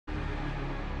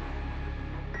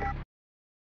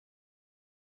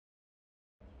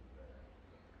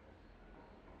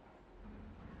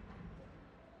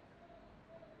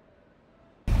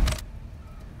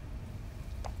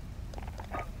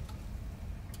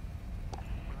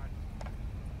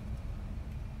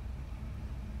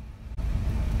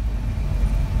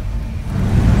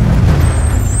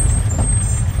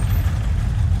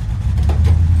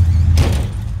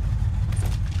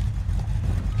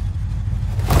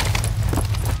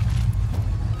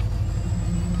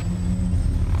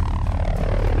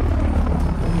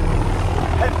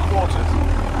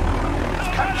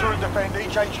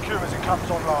Engage HQ as it comes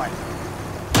online.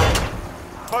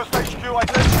 First HQ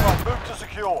identified. Move to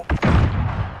secure.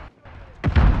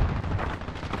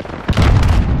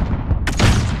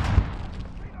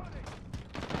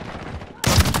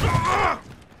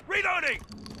 Reloading!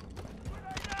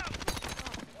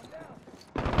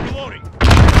 Reloading!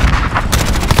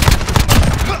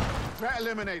 Threat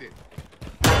eliminated.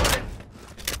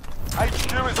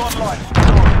 HQ is online.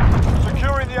 Secure.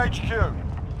 Securing the HQ.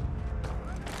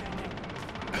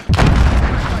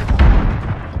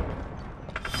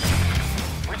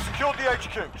 We secured the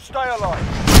HQ. Stay alive.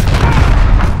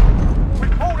 We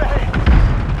pulled ahead.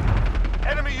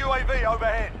 Enemy UAV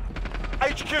overhead.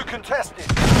 HQ contested.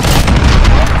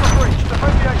 After breach,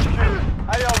 defend the HQ.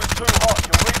 AO is too hot.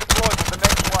 You'll redeploy with the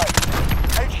next wave.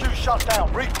 HQ shut down.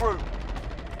 Regroup.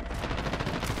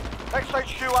 Next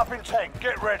HQ up in 10.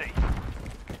 Get ready.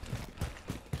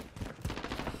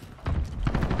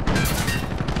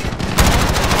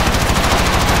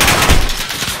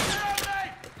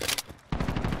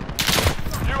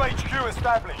 New HQ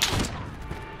established.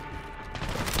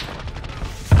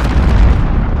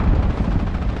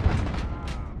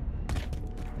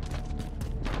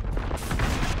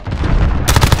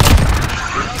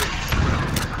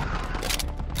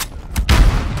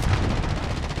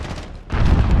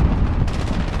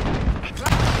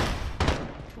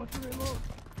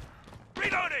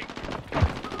 Reloading!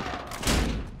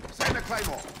 Send the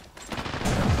Claymore.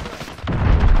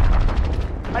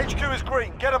 HQ is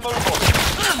green. Get a move on.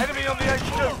 Enemy on the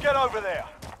HQ. Get over there.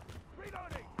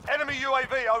 Enemy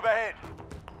UAV overhead.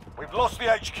 We've lost the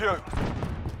HQ.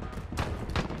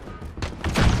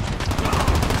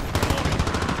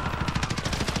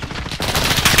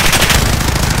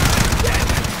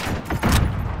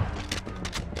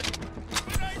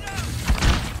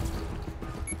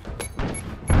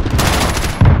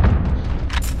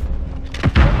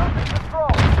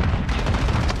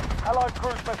 Allied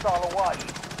cruise missile away.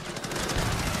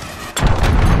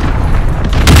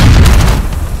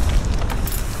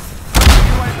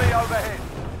 UAV overhead.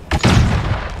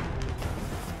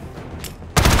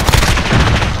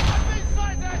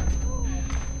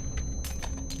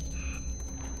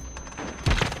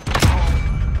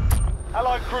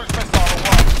 Allied cruise missile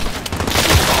away.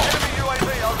 Enemy UAV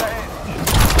overhead.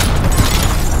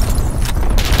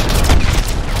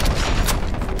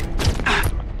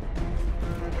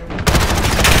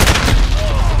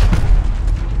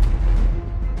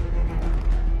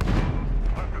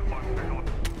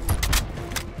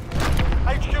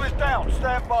 HQ is down.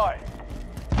 Stand by.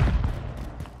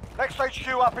 Next HQ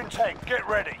up in 10. Get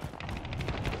ready.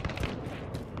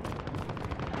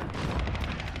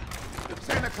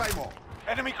 Send the Claymore.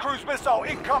 Enemy cruise missile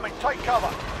incoming. Take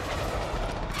cover.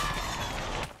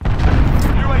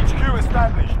 New HQ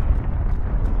established.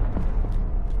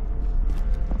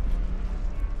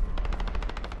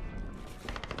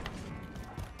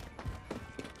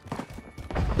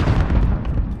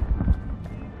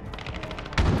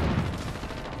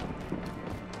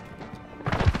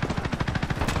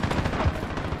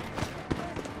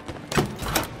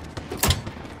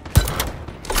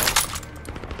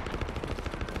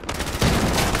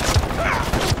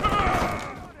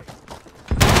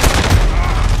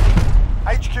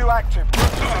 HQ active.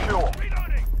 Route secure.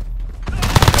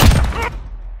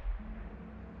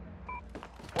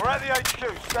 We're at the HQ.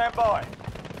 Stand by.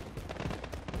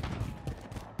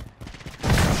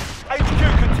 HQ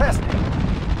contested.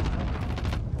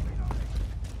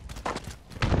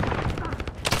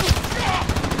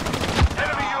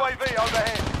 Enemy UAV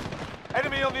overhead.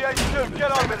 Enemy on the HQ.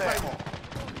 Get over there. Claymore.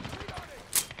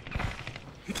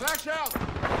 Flash out.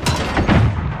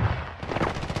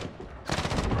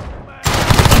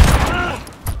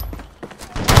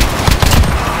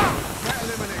 Threat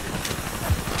eliminated.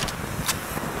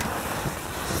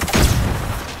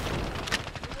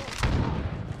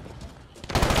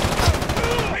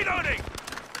 Reloading!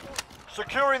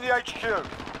 Securing the HQ.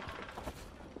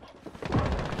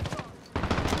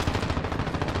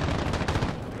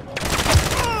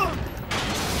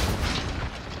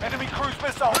 Enemy cruise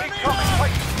missile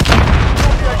incoming.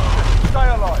 Secure the HQ. Stay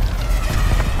alive.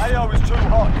 AO is too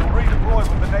hot. You'll redeploy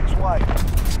with the next wave.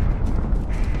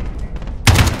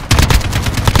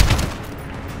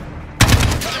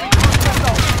 Enemy cruise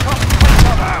missile incoming. Take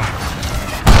cover.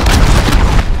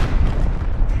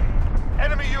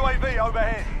 Enemy UAV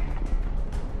overhead.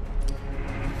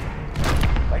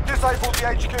 They disabled the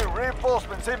HQ.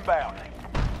 Reinforcements inbound.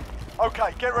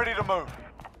 Okay, get ready to move.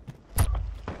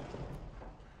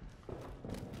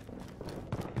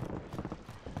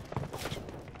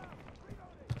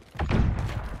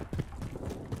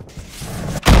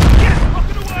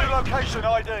 New location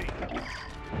ID.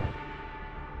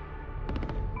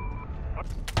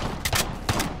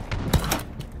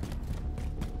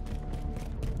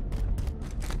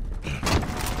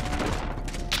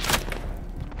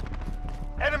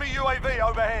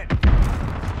 overhead.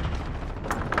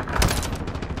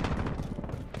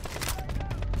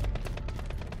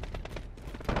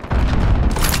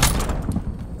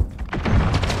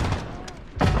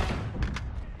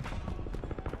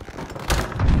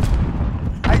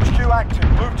 HQ active.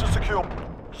 Move to secure.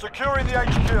 Securing the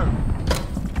HQ.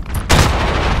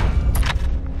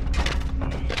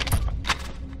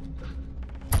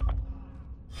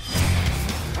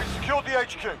 Secured the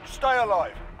HQ. Stay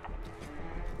alive.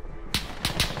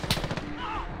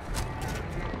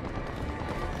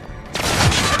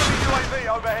 Enemy UAV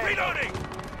overhead. Reloading!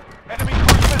 Enemy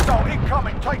cruise missile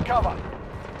incoming. Take cover.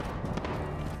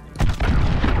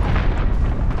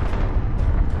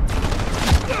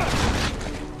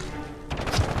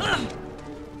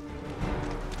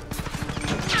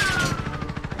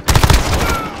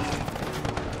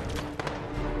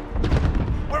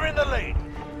 We're in the lead.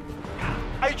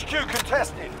 HQ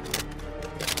contested.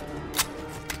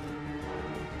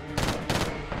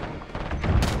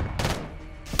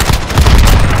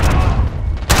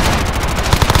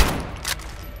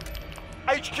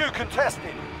 HQ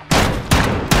contested.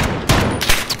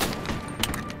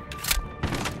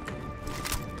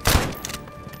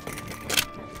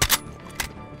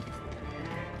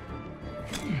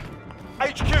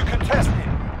 HQ contested.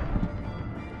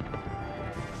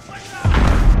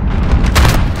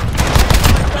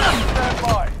 Stand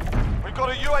by. We've got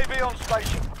a UAV on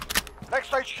station. Next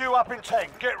HQ up in 10.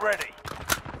 Get ready.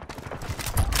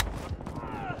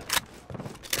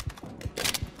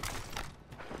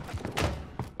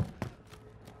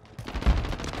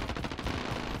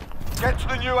 Get to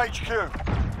the new HQ.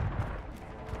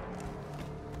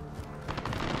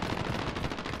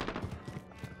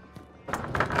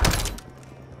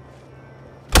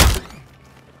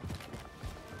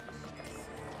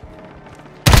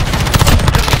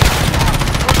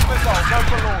 Cruise missile, go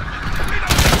for launch.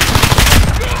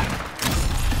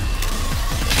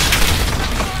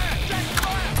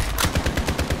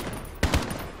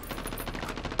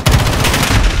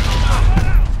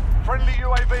 Friendly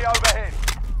UAV overhead.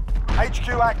 HQ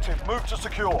active. Move to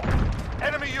secure.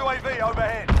 Enemy UAV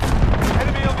overhead.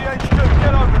 Enemy on the HQ.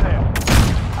 Get over there.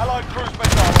 Allied cruise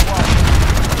missile away.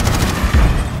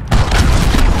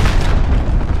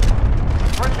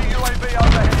 Friendly UAV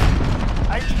overhead.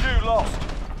 HQ lost.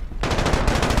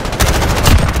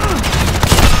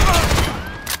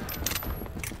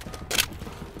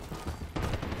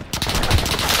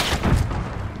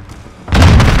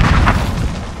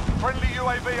 Friendly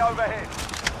UAV overhead.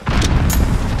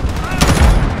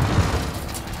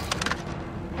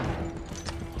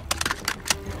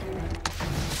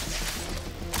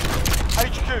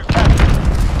 HQ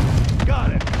captured. Got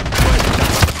it.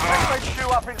 Next HQ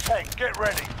up in 10. Get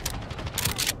ready.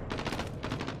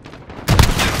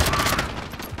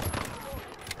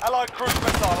 Allied cruise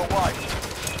missile away.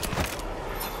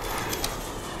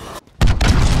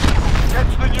 Get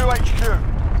to the new HQ.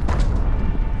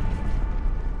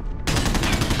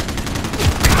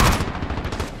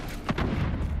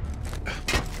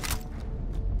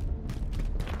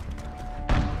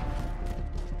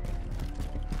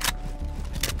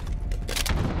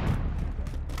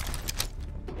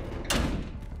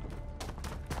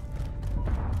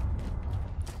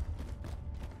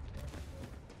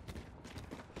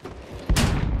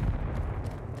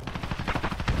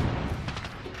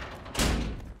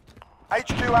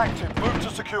 HQ active. Move to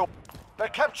secure. They're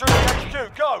capturing the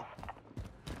HQ. Go!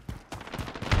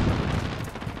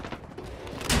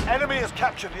 Enemy has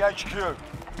captured the HQ.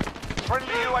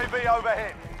 Friendly UAV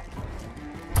overhead.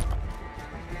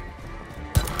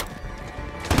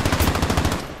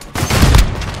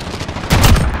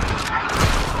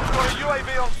 We've got a UAV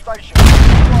on station.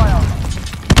 Fly over.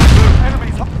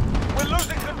 Enemies. We're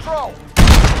losing control.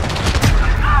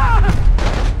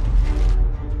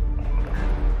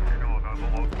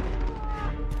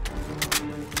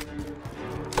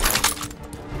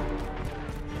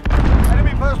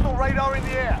 Enemy personal radar in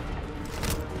the air.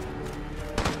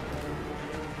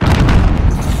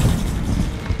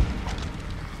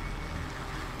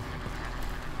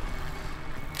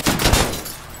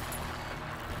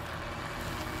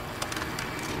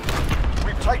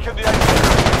 We've taken the HQ.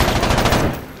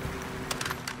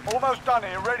 Almost done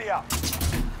here. Ready up.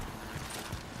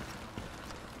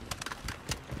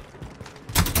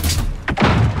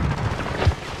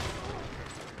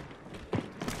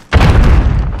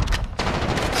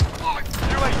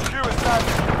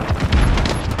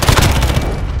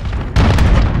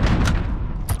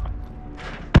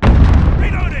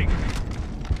 Reloading!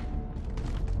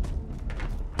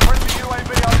 Friendly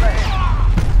UAV overhead.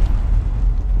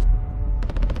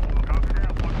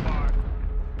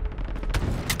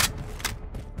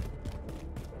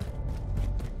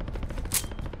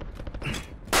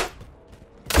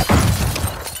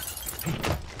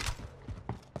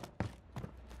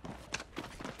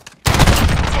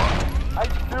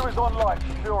 is online.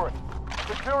 Secure it.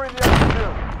 Securing the HQ.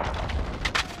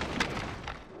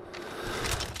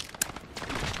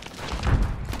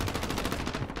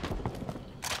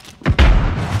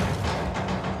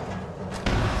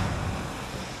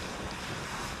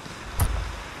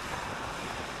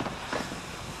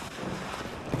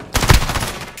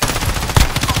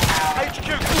 HQ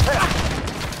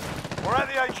contested. We're at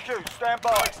the HQ. Stand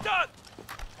by. It's done!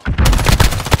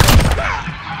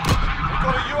 We've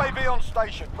got a UAV on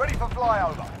station, ready for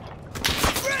flyover.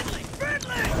 Friendly!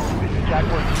 Friendly! This is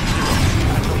Jaguar.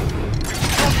 We've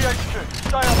secured the HQ.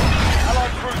 Stay on it.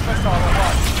 Allied cruise missile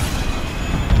away.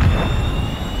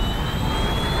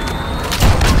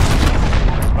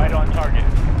 Right on target.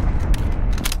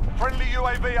 Friendly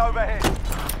UAV overhead.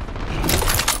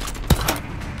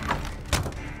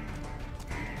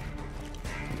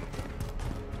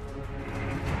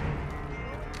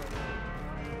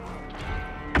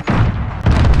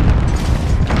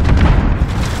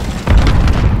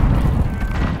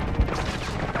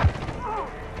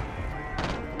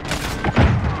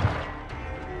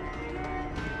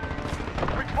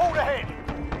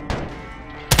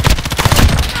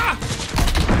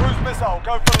 Missile,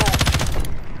 go for launch.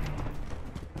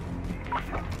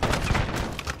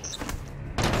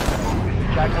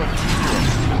 Jaguar,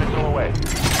 missile away.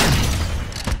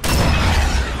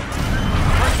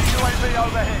 Friendly UAV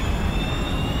overhead.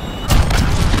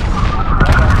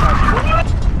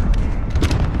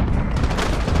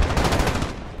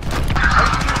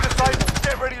 HQ disabled,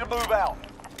 get ready to move out.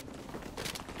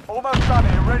 Almost done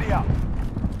here, ready up.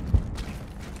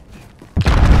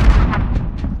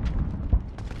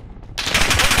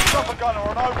 Chopper gunner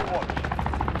on overwatch.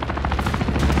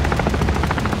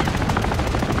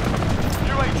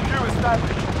 UHQ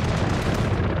established.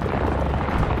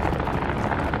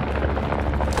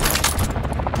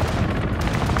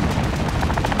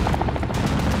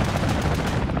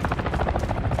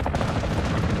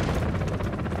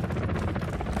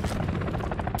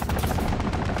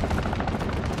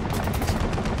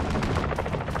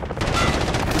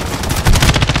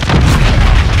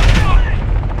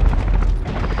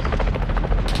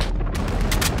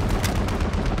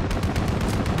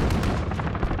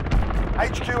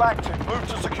 HQ active, move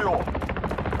to secure.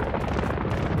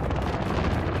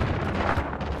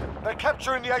 They're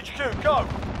capturing the HQ, go!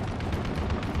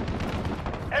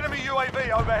 Enemy UAV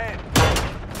overhead.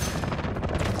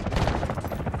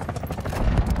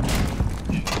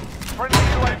 Friendly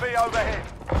UAV overhead.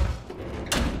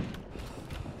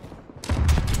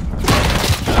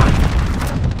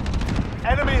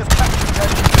 Enemy is capturing the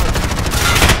HQ.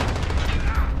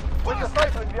 We're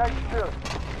disabling the HQ.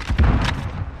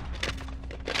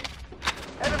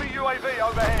 Enemy UAV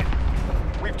overhead.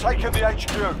 We've taken the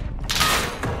HQ.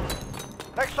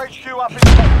 Next HQ up in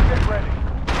front. Get ready.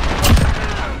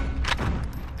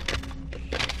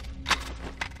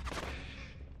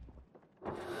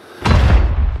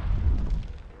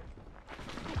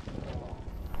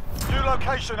 New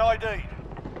location ID.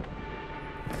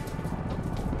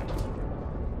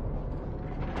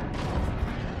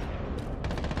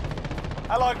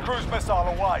 Allied cruise missile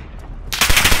away.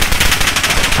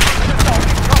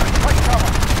 Take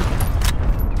cover.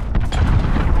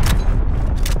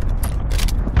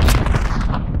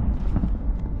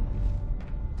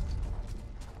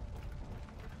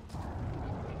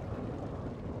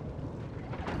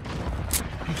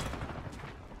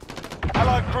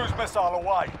 Allied cruise missile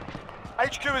away.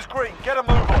 HQ is green, get a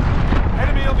move on.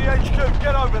 Enemy on the HQ,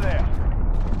 get over there.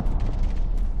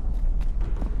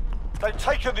 They've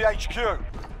taken the HQ.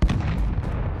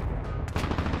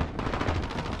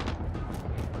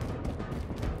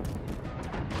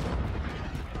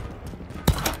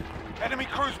 Enemy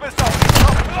cruise missile,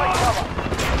 take cover.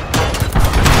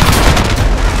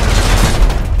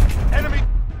 Enemy.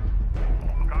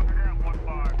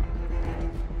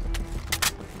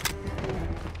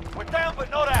 We're down but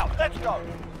not out, let's go.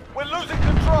 We're losing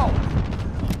control.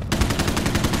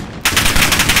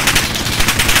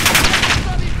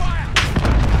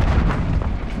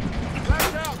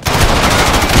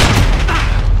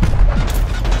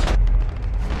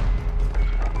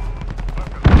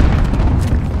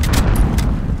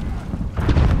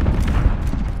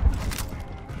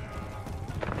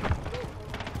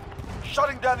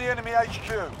 Shutting down the enemy HQ.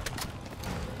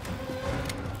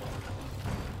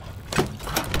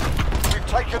 We've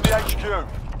taken the HQ.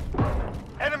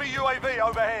 Enemy UAV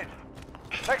overhead.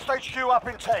 Next HQ up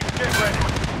in 10. Get ready.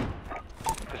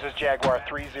 This is Jaguar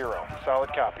 3-0.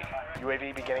 Solid copy.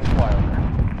 UAV beginning flyover.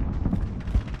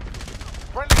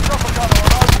 Friendly chopper gunner on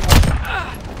overwatch.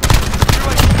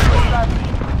 UAV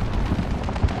established.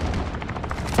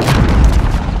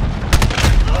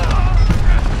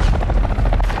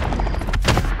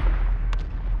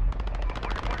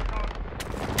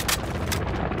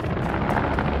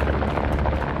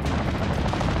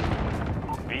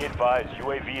 advised,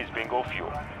 UAV is bingo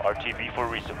fuel. RTB for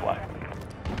resupply.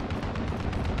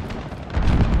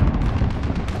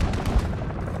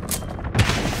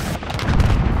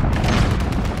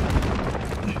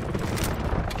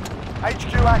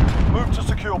 HQ active. Move to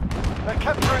secure. They're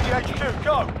capturing the HQ.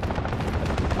 Go!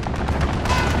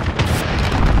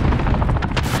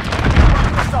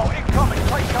 Missile incoming.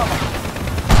 Take cover.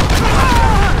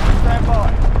 Stand by.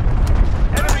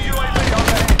 Enemy UAV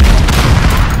overhead.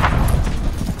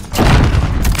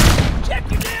 Check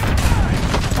your damn time!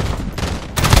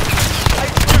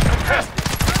 HQ contested.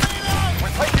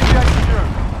 We're taking the HQ.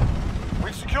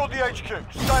 We've secured the HQ.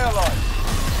 Stay alive.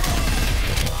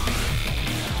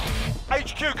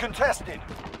 HQ contested.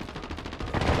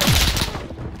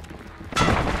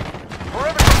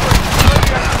 Perimeter breach.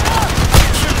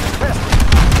 HQ contested.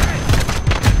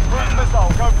 Cruise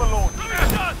missile, go for launch.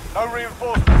 No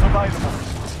reinforcements available.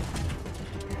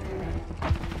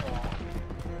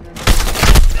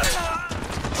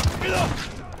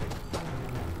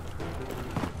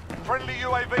 Friendly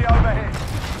UAV overhead.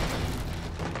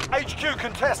 HQ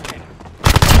contested.